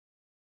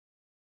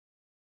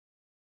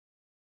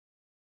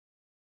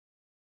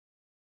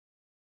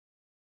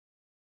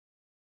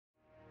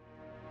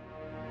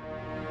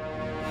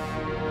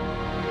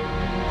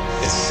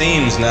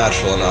seems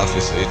natural enough,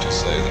 you see, to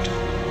say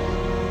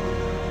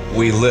that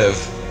we live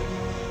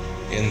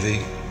in the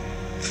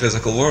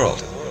physical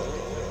world.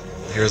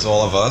 Here's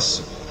all of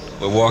us.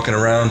 We're walking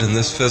around in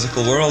this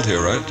physical world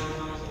here, right?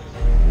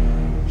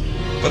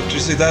 But you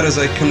see, that is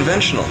a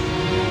conventional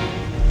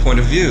point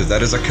of view.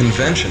 That is a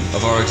convention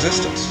of our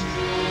existence.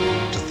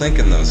 To think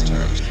in those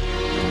terms.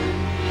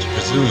 To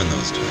presume in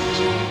those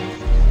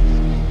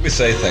terms. We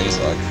say things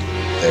like,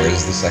 there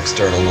is this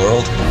external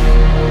world,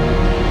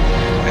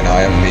 and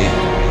I am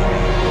me.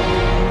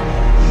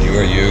 You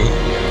are you.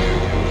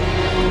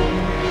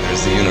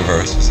 There's the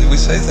universe. See, we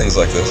say things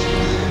like this.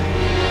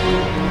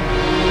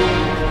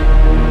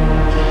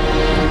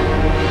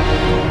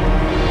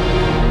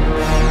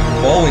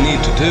 All we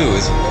need to do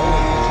is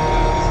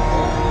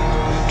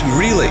to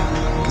really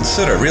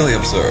consider, really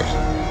observe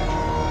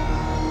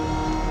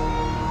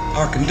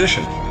our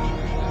condition,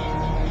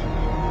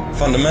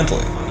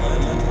 fundamentally.